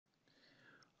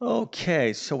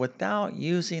Okay, so without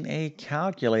using a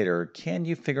calculator, can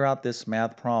you figure out this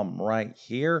math problem right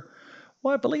here?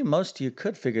 Well, I believe most of you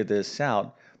could figure this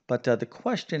out, but the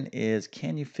question is,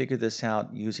 can you figure this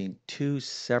out using two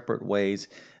separate ways?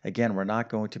 Again, we're not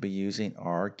going to be using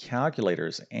our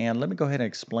calculators. And let me go ahead and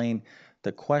explain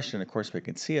the question. Of course, we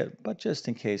can see it, but just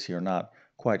in case you're not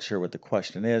quite sure what the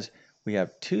question is, we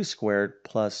have 2 squared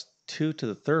plus 2 to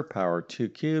the third power 2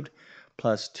 cubed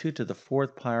plus 2 to the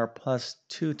fourth power plus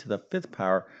 2 to the fifth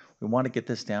power. We want to get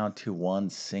this down to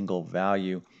one single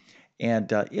value.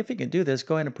 And if you can do this,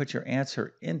 go ahead and put your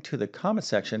answer into the comment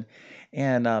section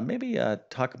and maybe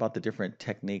talk about the different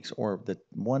techniques or the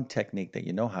one technique that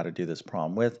you know how to do this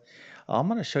problem with. I'm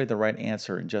going to show you the right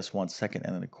answer in just 1 second.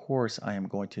 And then, of course, I am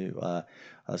going to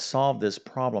solve this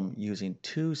problem using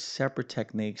two separate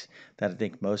techniques that I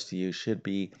think most of you should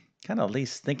be kind of at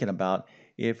least thinking about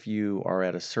if you are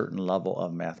at a certain level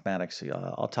of mathematics.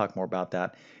 I'll talk more about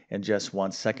that in just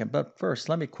 1 second. But first,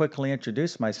 let me quickly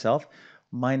introduce myself.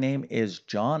 My name is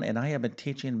John, and I have been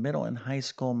teaching middle and high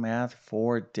school math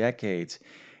for decades.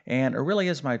 And it really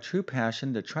is my true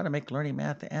passion to try to make learning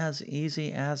math as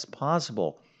easy as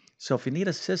possible. So if you need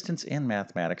assistance in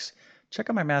mathematics, check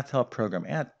out my math help program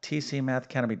at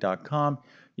tcmathacademy.com.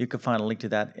 You can find a link to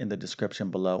that in the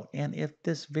description below. And if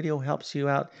this video helps you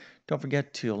out, don't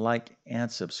forget to like and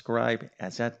subscribe,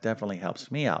 as that definitely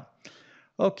helps me out.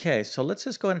 Okay, so let's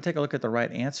just go ahead and take a look at the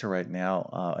right answer right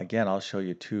now. Again, I'll show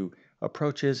you two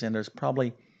approaches, and there's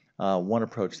probably one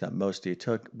approach that most of you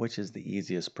took, which is the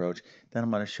easiest approach. Then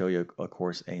I'm going to show you, of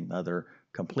course, another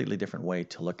completely different way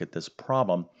to look at this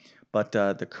problem. But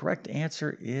the correct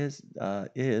answer is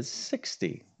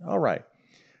 60. All right.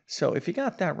 So if you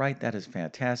got that right, that is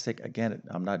fantastic. Again,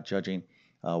 I'm not judging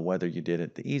whether you did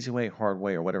it the easy way, hard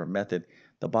way, or whatever method.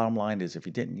 The bottom line is if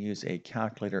you didn't use a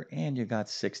calculator and you got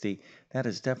 60, that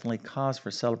is definitely cause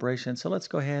for celebration. So let's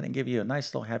go ahead and give you a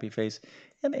nice little happy face,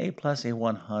 an A plus, a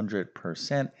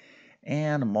 100%,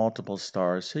 and multiple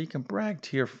stars so you can brag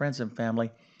to your friends and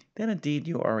family that indeed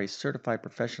you are a certified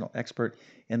professional expert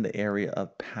in the area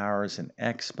of powers and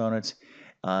exponents.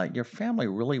 Your family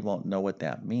really won't know what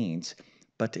that means.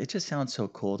 But it just sounds so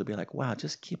cool to be like, wow,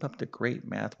 just keep up the great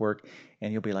math work.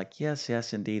 And you'll be like, yes,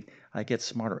 yes, indeed. I get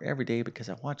smarter every day because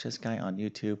I watch this guy on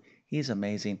YouTube. He's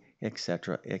amazing,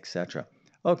 etc., etc.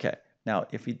 Okay, now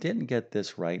if you didn't get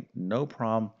this right, no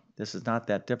problem. This is not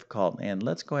that difficult. And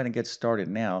let's go ahead and get started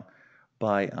now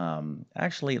by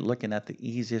actually looking at the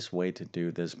easiest way to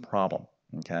do this problem.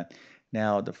 Okay,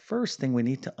 now the first thing we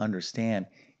need to understand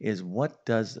is what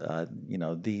does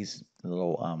these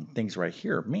little things right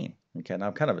here mean. Okay, now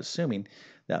I'm kind of assuming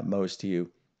that most of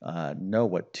you know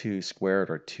what 2 squared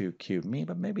or 2 cubed mean,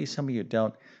 but maybe some of you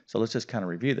don't. So let's just kind of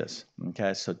review this.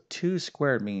 Okay, so 2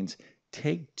 squared means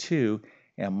take 2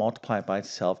 and multiply it by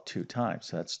itself 2 times.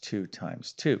 So that's 2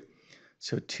 times 2.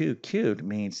 So 2 cubed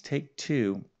means take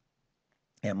 2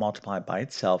 and multiply it by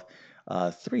itself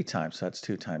 3 times. So that's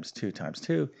 2 times 2 times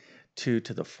 2. 2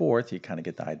 to the fourth, you kind of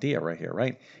get the idea right here,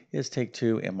 right? Is take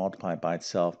 2 and multiply it by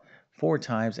itself 4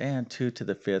 times, and 2 to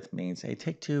the fifth means, hey,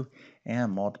 take 2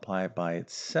 and multiply it by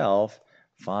itself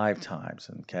 5 times,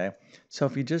 okay? So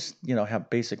if you just, have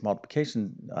basic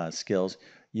multiplication skills,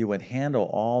 you would handle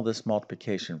all this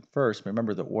multiplication first.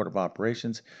 Remember the order of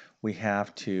operations, we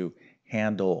have to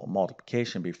handle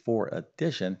multiplication before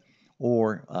addition,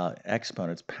 or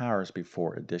exponents, powers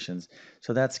before additions.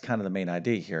 So that's kind of the main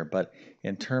idea here. But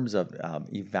in terms of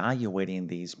evaluating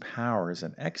these powers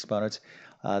and exponents,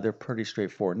 they're pretty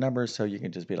straightforward numbers. So you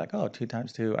can just be like, oh, 2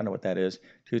 times 2, I know what that is.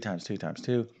 2 times 2 times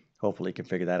 2. Hopefully you can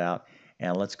figure that out.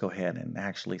 And let's go ahead and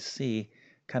actually see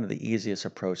kind of the easiest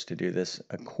approach to do this.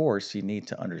 Of course, you need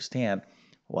to understand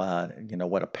what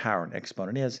a power and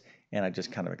exponent is. And I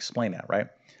just kind of explained that, right?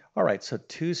 All right, so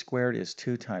 2 squared is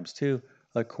 2 times 2.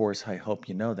 Of course, I hope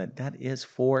you know that that is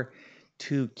 4.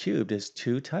 2 cubed is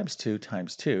 2 times 2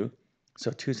 times 2.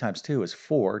 So 2 times 2 is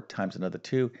 4 times another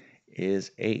 2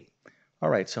 is 8. All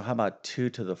right, so how about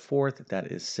 2 to the fourth?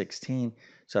 That is 16.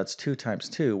 So that's 2 times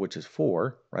 2, which is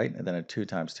 4, right? And then a 2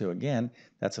 times 2 again,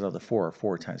 that's another 4.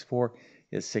 4 times 4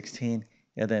 is 16.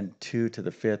 And then 2 to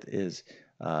the fifth is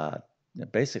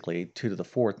basically 2 to the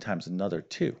fourth times another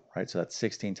 2, right? So that's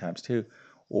 16 times 2,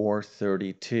 or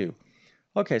 32.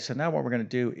 Okay, so now what we're going to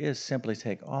do is simply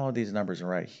take all of these numbers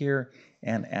right here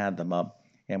and add them up.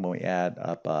 And when we add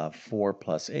up 4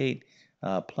 plus 8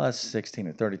 plus 16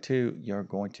 and 32, you're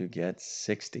going to get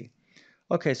 60.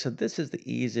 Okay, so this is the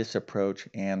easiest approach.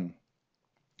 And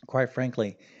quite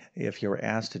frankly, if you were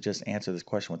asked to just answer this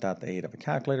question without the aid of a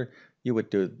calculator, you would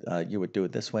do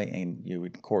it this way, and you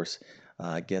would, of course,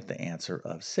 get the answer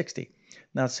of 60.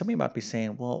 Now, some of you might be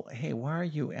saying, well, hey, why are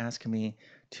you asking me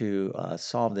to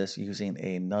solve this using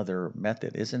another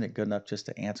method? Isn't it good enough just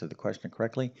to answer the question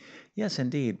correctly? Yes,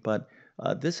 indeed. But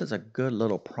this is a good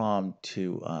little problem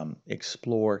to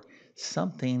explore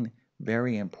something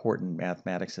very important in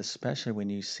mathematics, especially when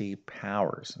you see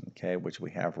powers, okay, which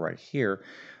we have right here.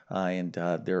 And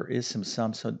there is some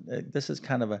sum. So this is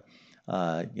kind of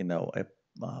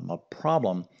a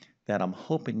problem that I'm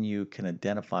hoping you can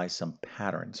identify some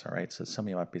patterns. All right. So some of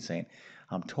you might be saying,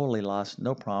 I'm totally lost.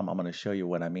 No problem. I'm going to show you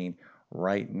what I mean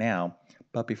right now.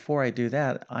 But before I do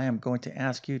that, I am going to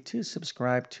ask you to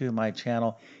subscribe to my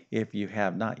channel if you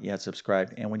have not yet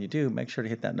subscribed. And when you do, make sure to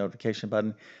hit that notification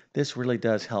button. This really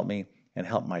does help me and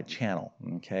help my channel.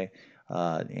 Okay.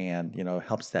 And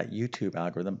helps that YouTube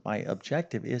algorithm. My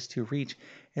objective is to reach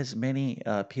as many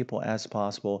people as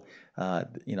possible.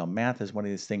 Math is one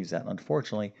of these things that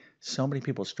unfortunately so many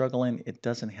people struggling. It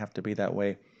doesn't have to be that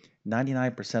way.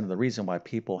 99% of the reason why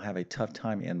people have a tough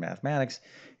time in mathematics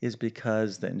is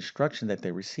because the instruction that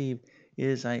they receive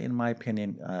is, in my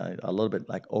opinion, a little bit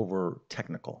like over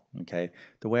technical. Okay,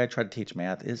 the way I try to teach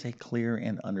math is a clear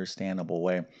and understandable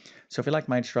way. So if you like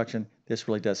my instruction, this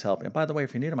really does help. And by the way,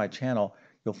 if you're new to my channel,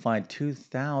 you'll find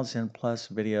 2,000 plus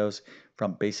videos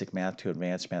from basic math to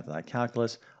advanced math like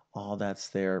calculus. All that's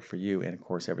there for you, and of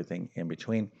course, everything in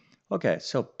between. Okay,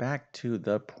 so back to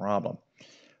the problem.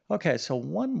 Okay, so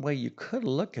one way you could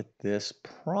look at this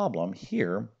problem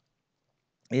here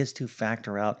is to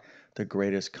factor out the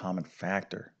greatest common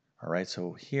factor. All right,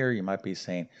 so here you might be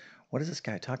saying, what is this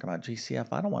guy talking about? GCF?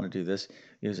 I don't want to do this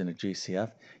using a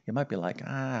GCF. You might be like,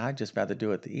 I'd just rather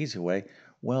do it the easy way.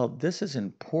 Well, this is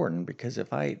important because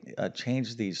if I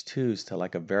change these twos to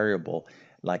like a variable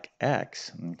like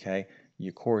x, okay,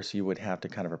 of course you would have to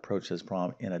kind of approach this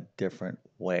problem in a different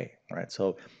way. All right,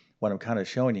 so what I'm kind of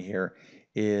showing you here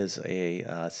is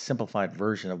a simplified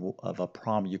version of a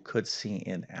problem you could see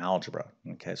in algebra.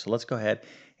 Okay, so let's go ahead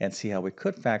and see how we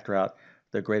could factor out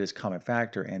the greatest common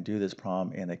factor and do this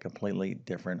problem in a completely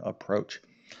different approach.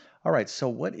 All right, so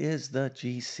what is the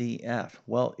GCF?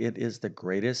 Well, it is the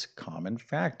greatest common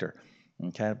factor.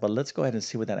 Okay, but let's go ahead and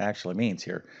see what that actually means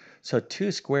here. So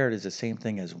 2 squared is the same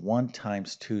thing as 1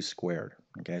 times 2 squared.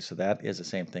 Okay, so that is the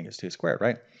same thing as 2 squared,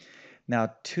 right?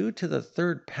 Now, 2 to the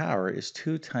third power is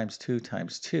 2 times 2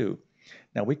 times 2.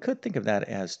 Now, we could think of that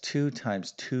as 2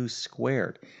 times 2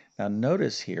 squared. Now,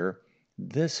 notice here,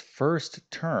 this first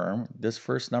term, this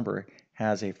first number,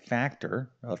 has a factor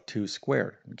of 2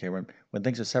 squared. Okay, when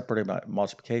things are separated by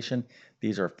multiplication,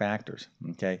 these are factors.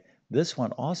 Okay, this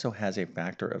one also has a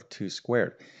factor of 2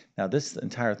 squared. Now, this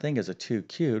entire thing is a 2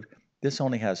 cubed. This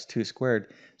only has 2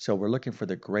 squared, so we're looking for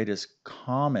the greatest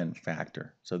common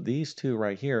factor. So these two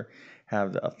right here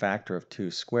have a factor of 2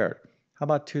 squared. How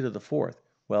about 2 to the fourth?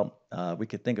 Well, we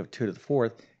could think of 2 to the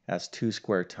fourth as 2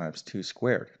 squared times 2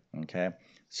 squared, okay?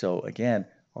 So again,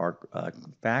 our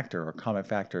factor, or common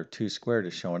factor of 2 squared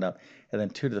is showing up. And then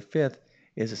 2 to the fifth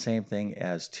is the same thing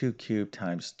as 2 cubed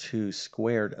times 2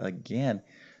 squared again.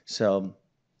 So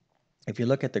if you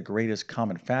look at the greatest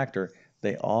common factor,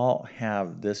 they all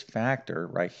have this factor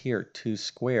right here, 2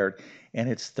 squared, and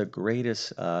it's the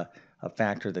greatest a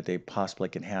factor that they possibly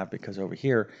can have because over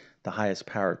here, the highest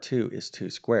power of 2 is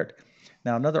 2 squared.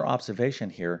 Now, another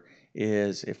observation here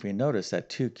is if we notice that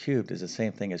 2 cubed is the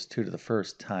same thing as 2 to the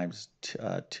first times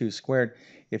 2 squared,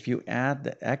 if you add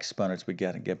the exponents, we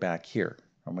get back here.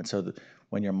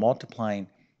 When you're multiplying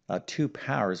two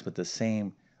powers with the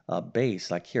same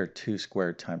base, like here, 2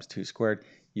 squared times 2 squared,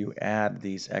 you add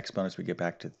these exponents, we get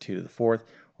back to 2 to the fourth,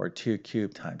 or 2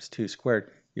 cubed times 2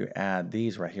 squared, you add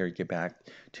these right here, you get back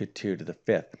to 2 to the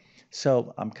fifth.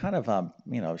 So I'm kind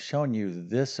of, showing you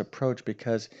this approach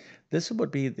because this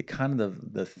would be the kind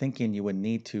of the thinking you would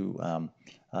need to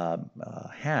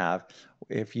have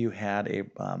if you had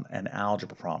an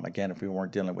algebra problem. Again, if we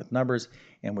weren't dealing with numbers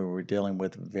and we were dealing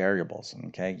with variables,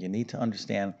 okay? You need to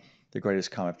understand the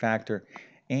greatest common factor,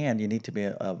 and you need to be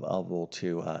able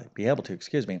to,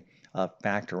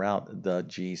 factor out the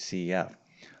GCF.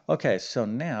 Okay, so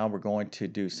now we're going to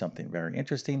do something very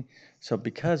interesting. So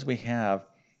because we have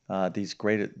this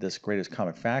greatest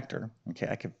common factor, okay,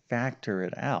 I can factor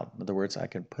it out. In other words, I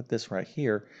can put this right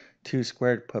here, 2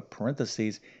 squared, put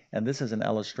parentheses, and this is an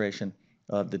illustration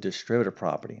of the distributive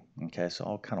property. Okay, so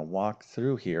I'll kind of walk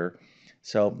through here.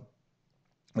 So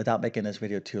without making this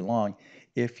video too long,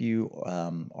 if you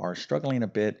are struggling a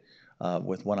bit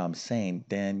with what I'm saying,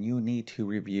 then you need to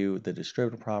review the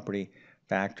distributive property,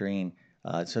 factoring.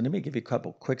 So let me give you a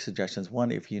couple quick suggestions.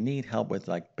 One, if you need help with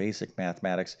like basic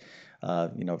mathematics,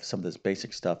 if some of this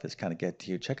basic stuff is kind of get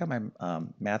to you, check out my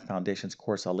Math Foundations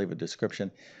course. I'll leave a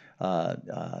description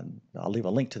I'll leave a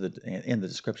link to in the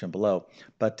description below.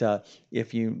 But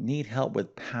if you need help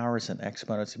with powers and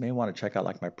exponents, you may want to check out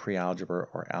like my pre-algebra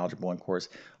or algebra 1 course.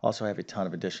 Also, I have a ton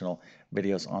of additional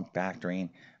videos on factoring,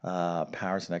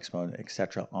 powers and exponents,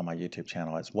 etc. on my YouTube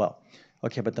channel as well.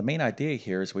 Okay, but the main idea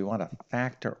here is we want to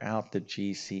factor out the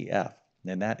GCF,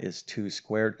 and that is 2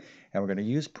 squared, and we're going to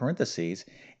use parentheses,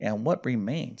 and what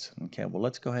remains? Okay, well,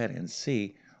 let's go ahead and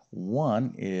see.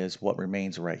 1 is what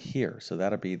remains right here, so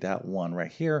that'll be that 1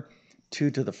 right here.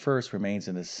 2 to the first remains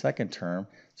in the second term,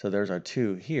 so there's our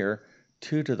 2 here.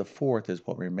 2 to the fourth is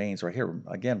what remains right here.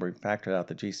 Again, we factored out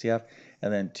the GCF,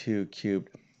 and then 2 cubed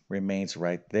remains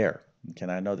right there. Okay,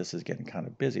 and I know this is getting kind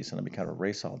of busy, so let me kind of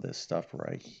erase all this stuff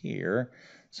right here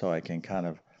so I can kind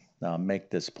of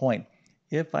make this point.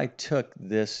 If I took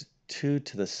this 2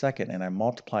 to the second and I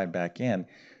multiplied back in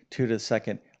 2 to the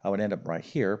second, I would end up right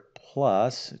here,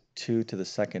 plus 2 to the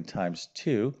second times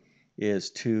 2 is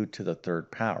 2 to the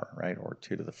third power, right? Or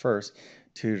 2 to the first.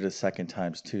 2 to the second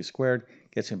times 2 squared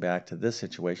gets me back to this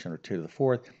situation, or 2 to the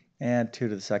fourth, and 2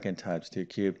 to the second times 2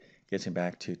 cubed gets me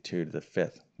back to 2 to the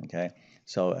fifth, okay?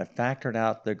 So I factored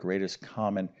out the greatest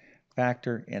common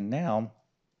factor, and now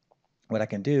what I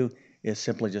can do is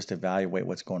simply just evaluate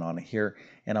what's going on here,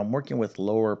 and I'm working with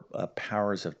lower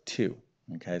powers of 2.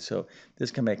 Okay, so this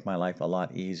can make my life a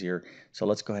lot easier. So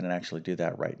let's go ahead and actually do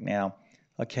that right now.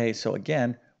 Okay, so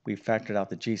again, we factored out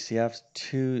the GCFs.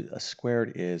 2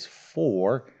 squared is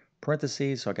 4,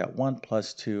 parentheses, so I got 1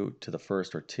 plus 2 to the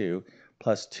first, or 2,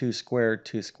 plus 2 squared.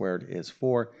 2 squared is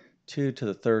 4. 2 to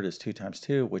the third is 2 times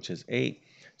 2, which is 8.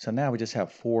 So now we just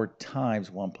have 4 times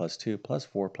 1 plus 2 plus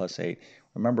 4 plus 8.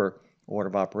 Remember, order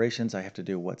of operations, I have to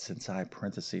do what's inside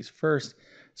parentheses first.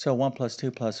 So 1 plus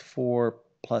 2 plus 4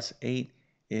 plus 8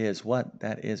 is what?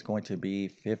 That is going to be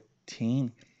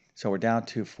 15. So we're down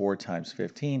to 4 times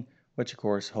 15, which of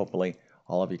course, hopefully,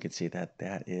 all of you can see that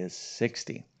that is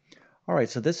 60. All right,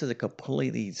 so this is a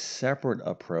completely separate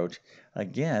approach.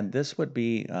 Again, this would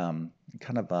be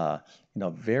kind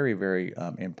of very, very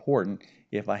important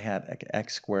if I had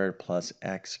x squared plus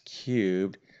x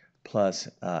cubed plus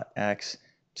x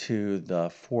to the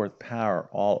fourth power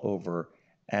all over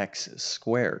x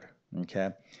squared,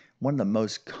 okay? One of the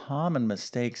most common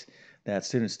mistakes that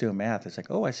students do in math is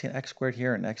like, oh, I see an x squared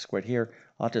here and x squared here.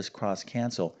 I'll just cross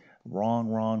cancel. Wrong,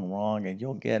 wrong, wrong, and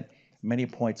you'll get many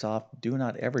points off. Do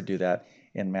not ever do that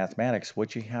in mathematics.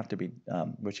 What you have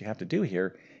to do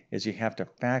here is you have to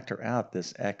factor out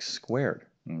this x squared,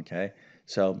 okay?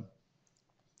 So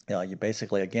you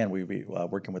basically, again, we'd be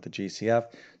working with the GCF,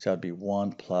 so it'd be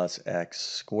 1 plus x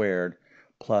squared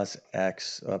plus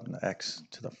x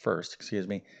to the first, excuse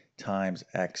me, times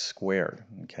x squared,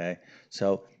 okay?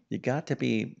 So you got to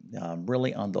be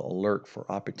really on the alert for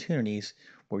opportunities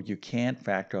where you can't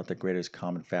factor out the greatest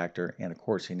common factor, and of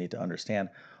course you need to understand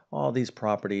all these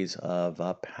properties of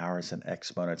powers and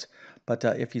exponents. But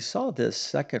if you saw this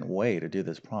second way to do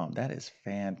this problem, that is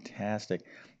fantastic.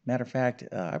 Matter of fact,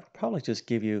 I would probably just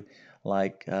give you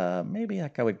like maybe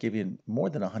like I would give you more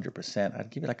than 100%. I'd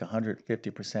give you like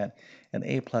 150%, an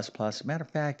A++. Matter of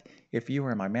fact, if you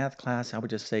were in my math class, I would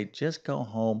just say just go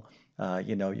home.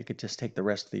 You could just take the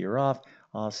rest of the year off.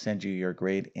 I'll send you your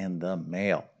grade in the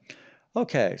mail.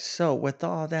 Okay, so with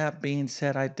all that being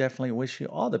said, I definitely wish you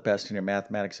all the best in your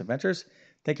mathematics adventures.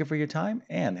 Thank you for your time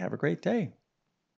and have a great day.